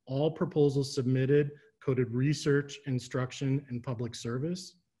from all proposals submitted, coded research, instruction, and public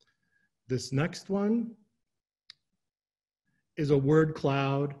service. This next one is a word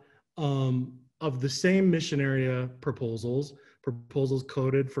cloud of the same mission area proposals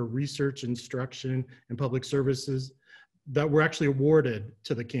coded for research, instruction, and public services that were actually awarded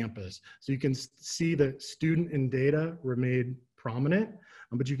to the campus. So you can see that student and data remain prominent,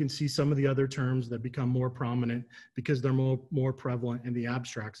 but you can see some of the other terms that become more prominent because they're more prevalent in the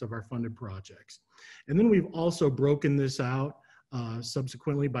abstracts of our funded projects. And then we've also broken this out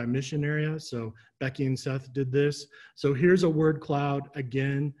subsequently by mission area. So Becky and Seth did this. So here's a word cloud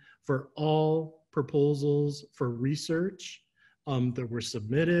again for all proposals for research that were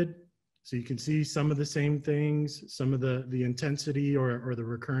submitted. So you can see some of the same things, some of the intensity or the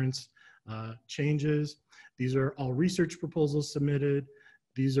recurrence changes. These are all research proposals submitted.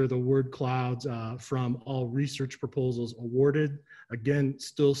 These are the word clouds from all research proposals awarded. Again,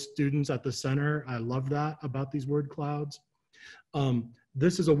 still students at the center. I love that about these word clouds.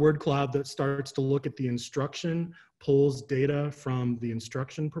 This is a word cloud that starts to look at the instruction, pulls data from the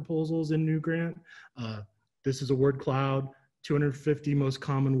instruction proposals in New Grant. This is a word cloud, 250 most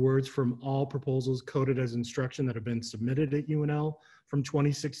common words from all proposals coded as instruction that have been submitted at UNL from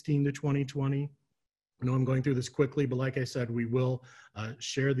 2016 to 2020. I know I'm going through this quickly, but like I said, we will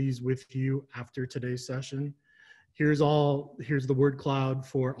share these with you after today's session. Here's the word cloud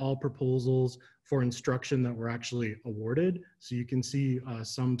for all proposals for instruction that were actually awarded. So you can see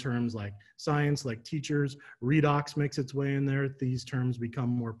some terms like science, like teachers, redox makes its way in there. These terms become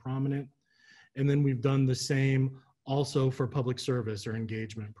more prominent. And then we've done the same also for public service or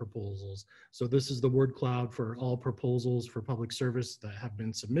engagement proposals. So this is the word cloud for all proposals for public service that have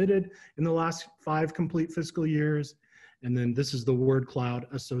been submitted in the last 5 complete fiscal years. And then this is the word cloud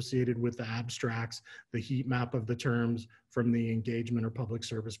associated with the abstracts, the heat map of the terms from the engagement or public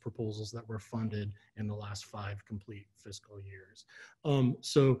service proposals that were funded in the last 5 complete fiscal years.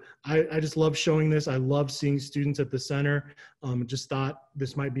 So I just love showing this. I love seeing students at the center. Just thought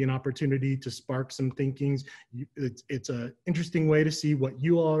this might be an opportunity to spark some thinkings. It's an interesting way to see what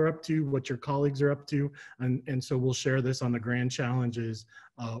you all are up to, what your colleagues are up to. And so we'll share this on the Grand Challenges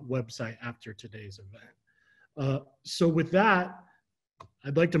website after today's event. So with that,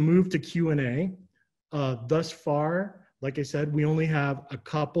 I'd like to move to Q&A. Thus far, like I said, we only have a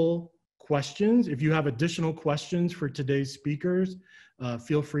couple questions. If you have additional questions for today's speakers,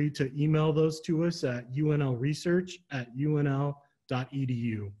 feel free to email those to us at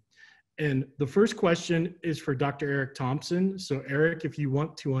unlresearch@unl.edu. And the first question is for Dr. Eric Thompson. So Eric, if you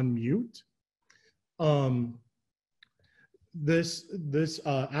want to unmute.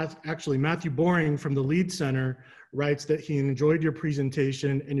 Actually, Matthew Boring from the Lead Center writes that he enjoyed your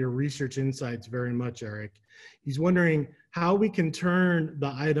presentation and your research insights very much, Eric. He's wondering how we can turn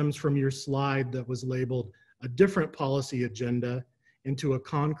the items from your slide that was labeled a different policy agenda into a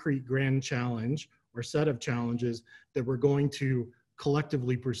concrete grand challenge or set of challenges that we're going to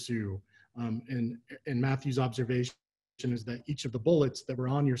collectively pursue. And Matthew's observation is that each of the bullets that were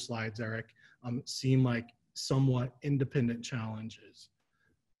on your slides, Eric, seem like somewhat independent challenges.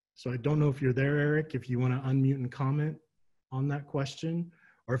 So I don't know if you're there, Eric, if you want to unmute and comment on that question,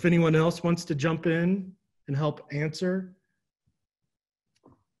 or if anyone else wants to jump in and help answer.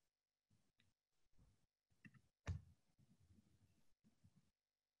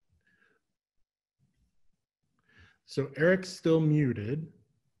 So Eric's still muted.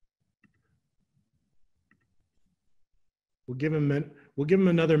 We'll give him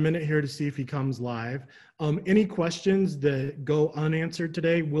another minute here to see if he comes live. Any questions that go unanswered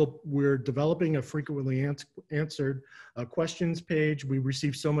today, we're developing a frequently answered questions page. We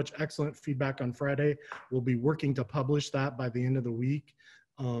received so much excellent feedback on Friday. We'll be working to publish that by the end of the week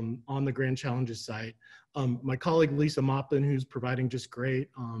on the Grand Challenges site. My colleague Lisa Moplin, who's providing just great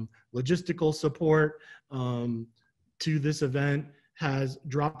logistical support to this event, has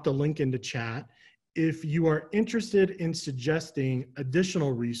dropped a link into chat. If you are interested in suggesting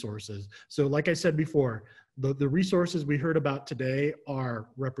additional resources, so like I said before, the resources we heard about today are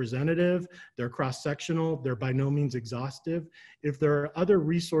representative, they're cross-sectional, they're by no means exhaustive. If there are other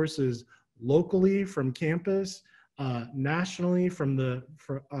resources locally from campus, nationally from the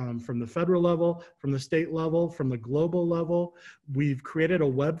federal level, from the state level, from the global level, we've created a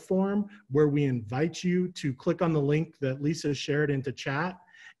web form where we invite you to click on the link that Lisa shared into chat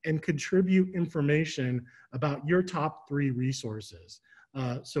and contribute information about your top 3 resources.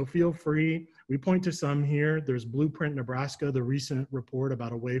 So feel free. We point to some here. There's Blueprint Nebraska, the recent report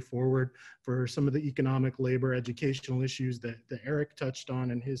about a way forward for some of the economic, labor, educational issues that Eric touched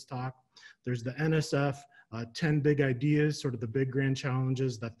on in his talk. There's the NSF, 10 big ideas, sort of the big grand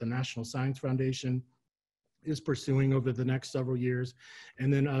challenges that the National Science Foundation is pursuing over the next several years.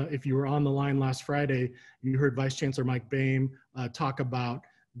 And then if you were on the line last Friday, you heard Vice Chancellor Mike Boehm talk about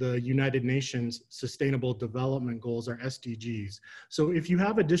the United Nations Sustainable Development Goals, or SDGs. So if you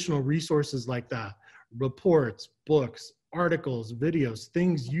have additional resources like that, reports, books, articles, videos,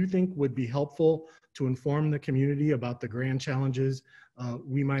 things you think would be helpful to inform the community about the grand challenges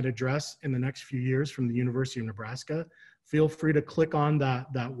we might address in the next few years from the University of Nebraska, feel free to click on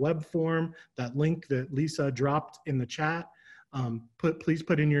that web form, that link that Lisa dropped in the chat. Please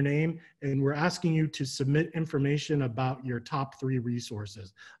put in your name, and we're asking you to submit information about your top 3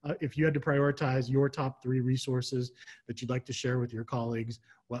 resources. If you had to prioritize your top 3 resources that you'd like to share with your colleagues,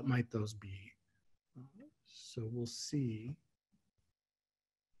 what might those be? So we'll see.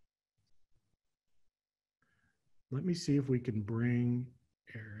 Let me see if we can bring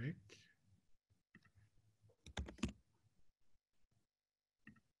Eric.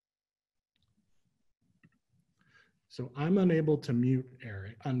 So I'm unable to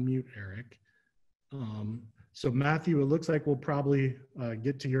unmute Eric. So Matthew, it looks like we'll probably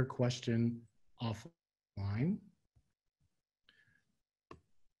get to your question offline.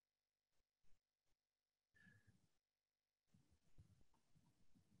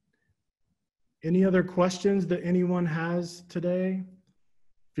 Any other questions that anyone has today?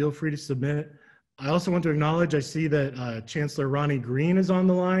 Feel free to submit. I also want to acknowledge, I see that Chancellor Ronnie Green is on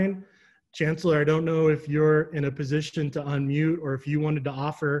the line. Chancellor, I don't know if you're in a position to unmute or if you wanted to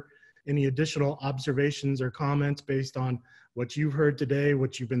offer any additional observations or comments based on what you've heard today,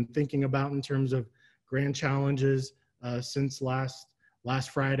 what you've been thinking about in terms of grand challenges since last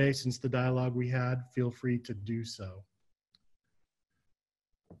Friday, since the dialogue we had, feel free to do so.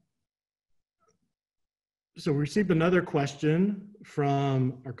 So we received another question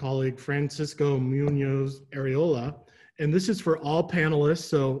from our colleague Francisco Munoz Areola, and this is for all panelists.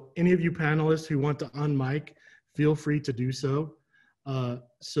 So any of you panelists who want to unmic, feel free to do so.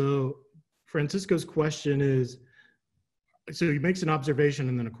 So Francisco's question is, so he makes an observation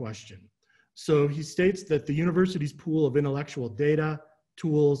and then a question. So he states that the university's pool of intellectual data,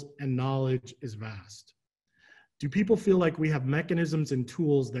 tools, and knowledge is vast. Do people feel like we have mechanisms and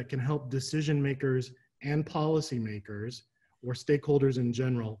tools that can help decision makers and policymakers, or stakeholders in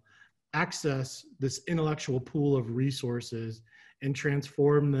general, access this intellectual pool of resources and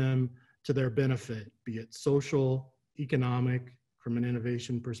transform them to their benefit, be it social, economic, from an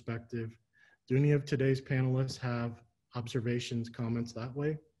innovation perspective? Do any of today's panelists have observations, comments that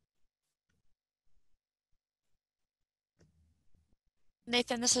way?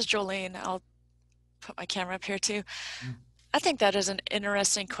 Nathan, this is Jolene. I'll put my camera up here too. I think that is an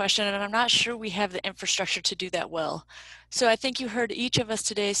interesting question, and I'm not sure we have the infrastructure to do that well. So I think you heard each of us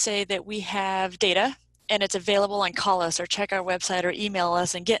today say that we have data and it's available, and call us or check our website or email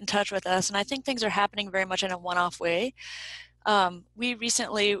us and get in touch with us. And I think things are happening very much in a one-off way. We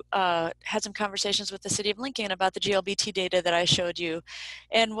recently had some conversations with the City of Lincoln about the GLBT data that I showed you.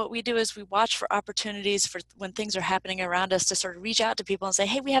 And what we do is we watch for opportunities for when things are happening around us to sort of reach out to people and say,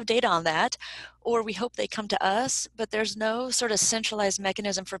 hey, we have data on that. Or we hope they come to us, but there's no sort of centralized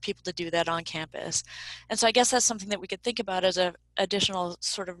mechanism for people to do that on campus. And so I guess that's something that we could think about as a additional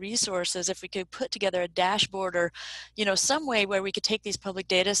sort of resources, if we could put together a dashboard or, you know, some way where we could take these public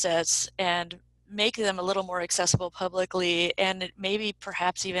data sets and make them a little more accessible publicly, and maybe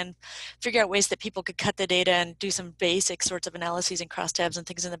perhaps even figure out ways that people could cut the data and do some basic sorts of analyses and crosstabs and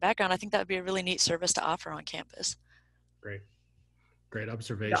things in the background. I think that would be a really neat service to offer on campus. Great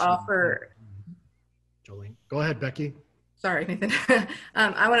observation. To offer, Jolene, go ahead, Becky. Sorry, Nathan.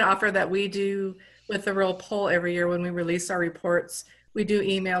 I want to offer that we do, with the Rural Poll every year when we release our reports, we do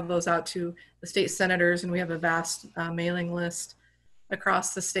email those out to the state senators, and we have a vast mailing list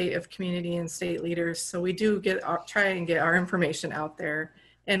across the state of community and state leaders. So we do try and get our information out there.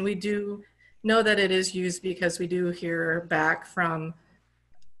 And we do know that it is used because we do hear back from,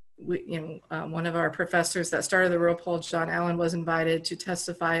 one of our professors that started the Rural Poll, John Allen, was invited to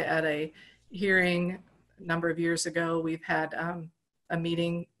testify at a hearing a number of years ago. We've had a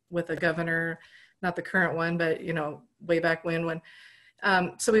meeting with a governor, not the current one, but way back when.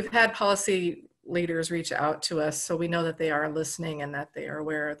 So we've had policy leaders reach out to us, so we know that they are listening and that they are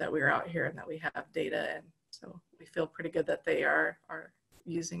aware that we're out here and that we have data, and so we feel pretty good that they are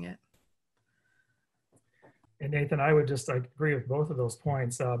using it. And Nathan, I would just agree with both of those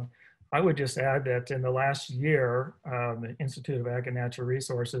points. I would just add that in the last year, the Institute of Ag and Natural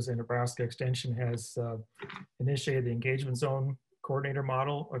Resources and Nebraska Extension has initiated the engagement zone coordinator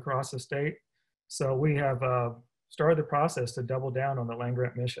model across the state. So we have started the process to double down on the land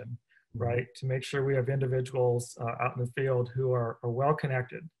grant mission, right? To make sure we have individuals out in the field who are well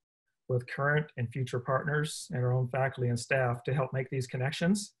connected with current and future partners and our own faculty and staff to help make these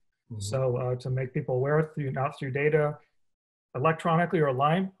connections. Mm-hmm. So to make people aware not through data electronically or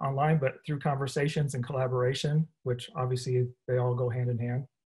online, but through conversations and collaboration, which obviously they all go hand in hand.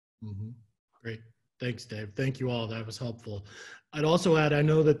 Mm-hmm. Great. Thanks, Dave. Thank you all. That was helpful. I'd also add, I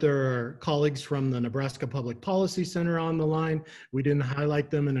know that there are colleagues from the Nebraska Public Policy Center on the line. We didn't highlight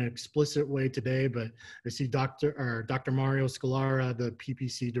them in an explicit way today, but I see Dr. Mario Scalara, the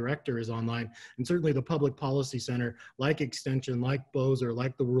PPC director, is online. And certainly the Public Policy Center, like Extension, like Bozer,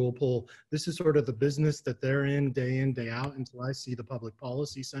 like the Rural Poll, this is sort of the business that they're in, day out. And so I see the Public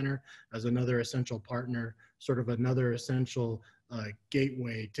Policy Center as another essential partner, sort of another essential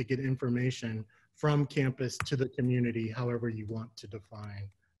gateway to get information from campus to the community, however you want to define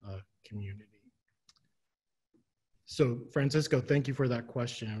community. So Francisco, thank you for that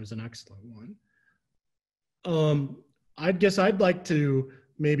question. It was an excellent one. I guess I'd like to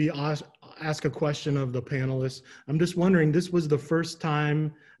maybe ask a question of the panelists. I'm just wondering, this was the first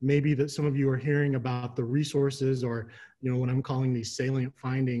time maybe that some of you are hearing about the resources, or what I'm calling these salient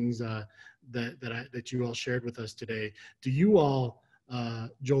findings that you all shared with us today. Do you all,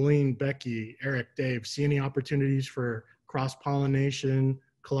 Jolene, Becky, Eric, Dave, see any opportunities for cross-pollination,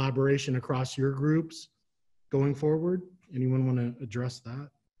 collaboration across your groups going forward? Anyone want to address that?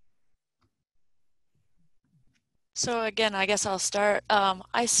 So again, I guess I'll start.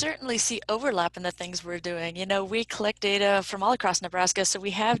 I certainly see overlap in the things we're doing. We collect data from all across Nebraska, so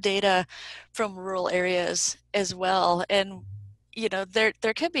we have data from rural areas as well. And you know, there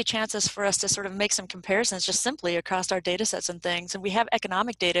could be chances for us to sort of make some comparisons just simply across our data sets and things. And we have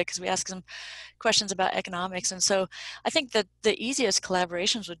economic data because we ask some questions about economics. And so I think that the easiest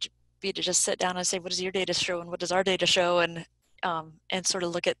collaborations would be to just sit down and say, what does your data show and what does our data show, and sort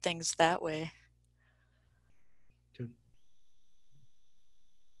of look at things that way. Good.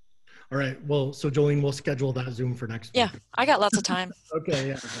 All right, well, so Jolene, we'll schedule that Zoom for next week. Yeah, I got lots of time. Okay,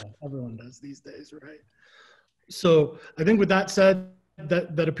 yeah, everyone does these days, right? So I think with that said,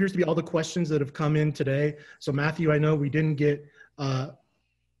 that appears to be all the questions that have come in today. So Matthew, I know we didn't get, oh,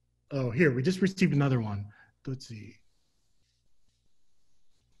 here, we just received another one. Let's see.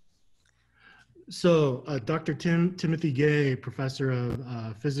 So Dr. Timothy Gay, professor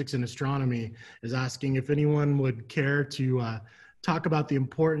of physics and astronomy, is asking if anyone would care to talk about the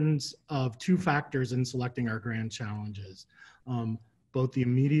importance of two factors in selecting our grand challenges, both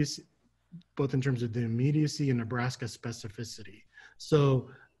in terms of the immediacy and Nebraska specificity. So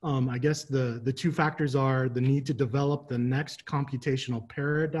I guess the two factors are the need to develop the next computational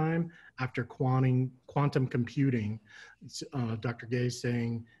paradigm after quantum computing. Dr. Gay is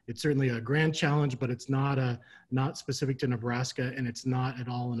saying it's certainly a grand challenge, but it's not specific to Nebraska, and it's not at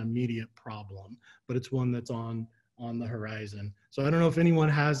all an immediate problem, but it's one that's on the horizon. So I don't know if anyone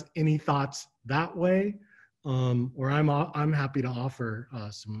has any thoughts that way, or I'm happy to offer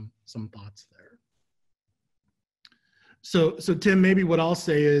some thoughts there. So Tim, maybe what I'll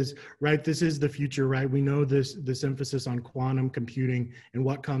say is, right, this is the future, right? We know this emphasis on quantum computing and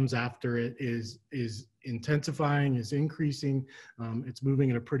what comes after it is intensifying, is increasing. It's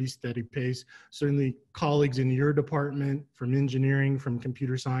moving at a pretty steady pace. Certainly colleagues in your department, from engineering, from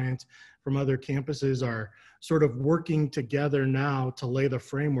computer science, from other campuses are sort of working together now to lay the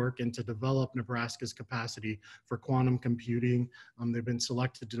framework and to develop Nebraska's capacity for quantum computing. They've been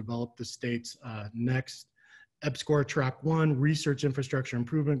selected to develop the state's next EPSCoR Track 1 Research Infrastructure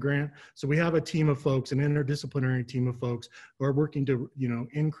Improvement Grant. So we have a team of folks, an interdisciplinary team of folks who are working to,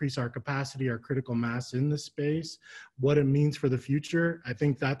 increase our capacity, our critical mass in the space. What it means for the future, I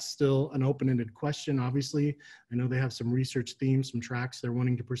think that's still an open-ended question. Obviously, I know they have some research themes, some tracks they're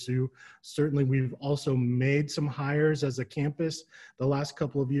wanting to pursue. Certainly, we've also made some hires as a campus the last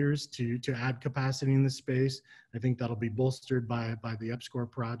couple of years to add capacity in the space. I think that'll be bolstered by the EPSCoR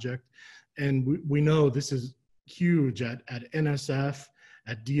project. And we know this is huge at NSF,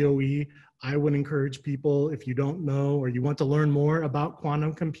 at DOE. I would encourage people, if you don't know or you want to learn more about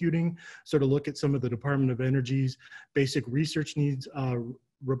quantum computing, sort of look at some of the Department of Energy's basic research needs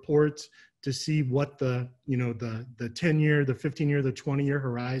reports to see what the 10-year, the 15-year, the 20-year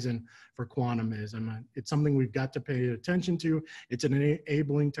horizon for quantum is. It's something we've got to pay attention to. It's an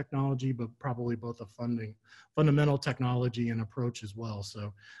enabling technology, but probably both a fundamental technology and approach as well.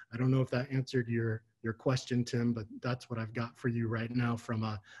 So I don't know if that answered your question, Tim, but that's what I've got for you right now from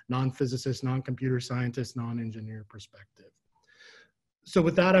a non-physicist, non-computer scientist, non-engineer perspective. So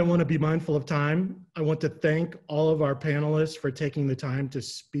with that, I want to be mindful of time. I want to thank all of our panelists for taking the time to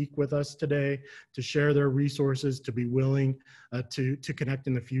speak with us today, to share their resources, to be willing to connect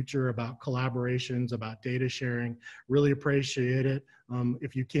in the future about collaborations, about data sharing. Really appreciate it.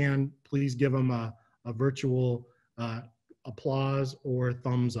 If you can, please give them a virtual applause or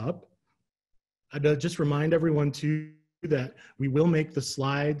thumbs up. I'd just remind everyone too that we will make the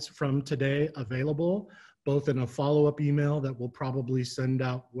slides from today available, both in a follow-up email that we'll probably send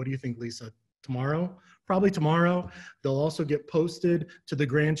out, what do you think, Lisa, tomorrow? Probably tomorrow. They'll also get posted to the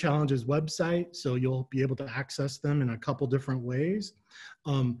Grand Challenges website, so you'll be able to access them in a couple different ways.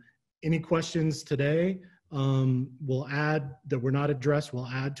 Any questions today? We'll add that were not addressed, we'll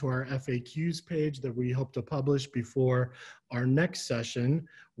add to our FAQs page that we hope to publish before our next session,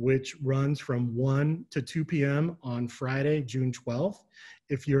 which runs from 1 to 2 p.m. on Friday, June 12th.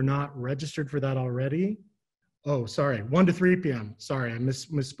 If you're not registered for that already, oh, sorry, 1 to 3 p.m. Sorry, I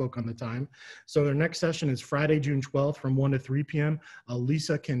misspoke on the time. So our next session is Friday, June 12th from 1 to 3 p.m.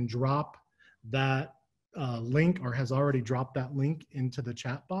 Lisa can drop that link, or has already dropped that link into the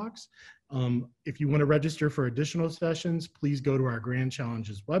chat box. If you want to register for additional sessions, please go to our Grand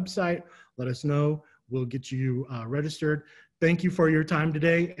Challenges website. Let us know. We'll get you registered. Thank you for your time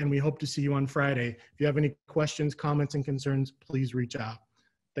today, and we hope to see you on Friday. If you have any questions, comments, and concerns, please reach out.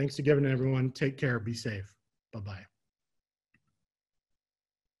 Thanks again, everyone. Take care. Be safe. Bye-bye.